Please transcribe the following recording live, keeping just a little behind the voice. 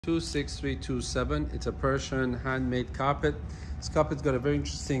26327. It's a Persian handmade carpet. This carpet's got a very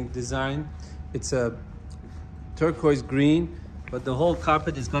interesting design. It's a turquoise green, but the whole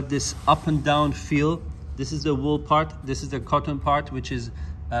carpet has got this up and down feel. This is the wool part, this is the cotton part, which is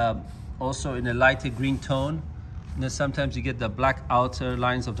also in a lighter green tone. And then sometimes you get the black outer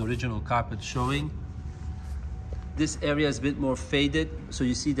lines of the original carpet showing. This area is a bit more faded, so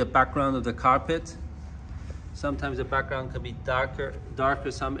you see the background of the carpet. Sometimes the background can be darker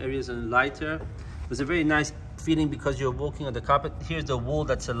some areas and lighter. It's a very nice feeling because you're walking on the carpet. Here's the wool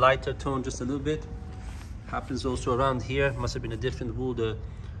that's a lighter tone, just a little bit. Happens also around here. Must have been a different wool the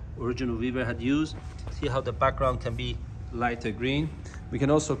original weaver had used. See how the background can be lighter green. We can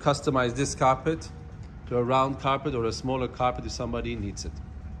also customize this carpet to a round carpet or a smaller carpet if somebody needs it.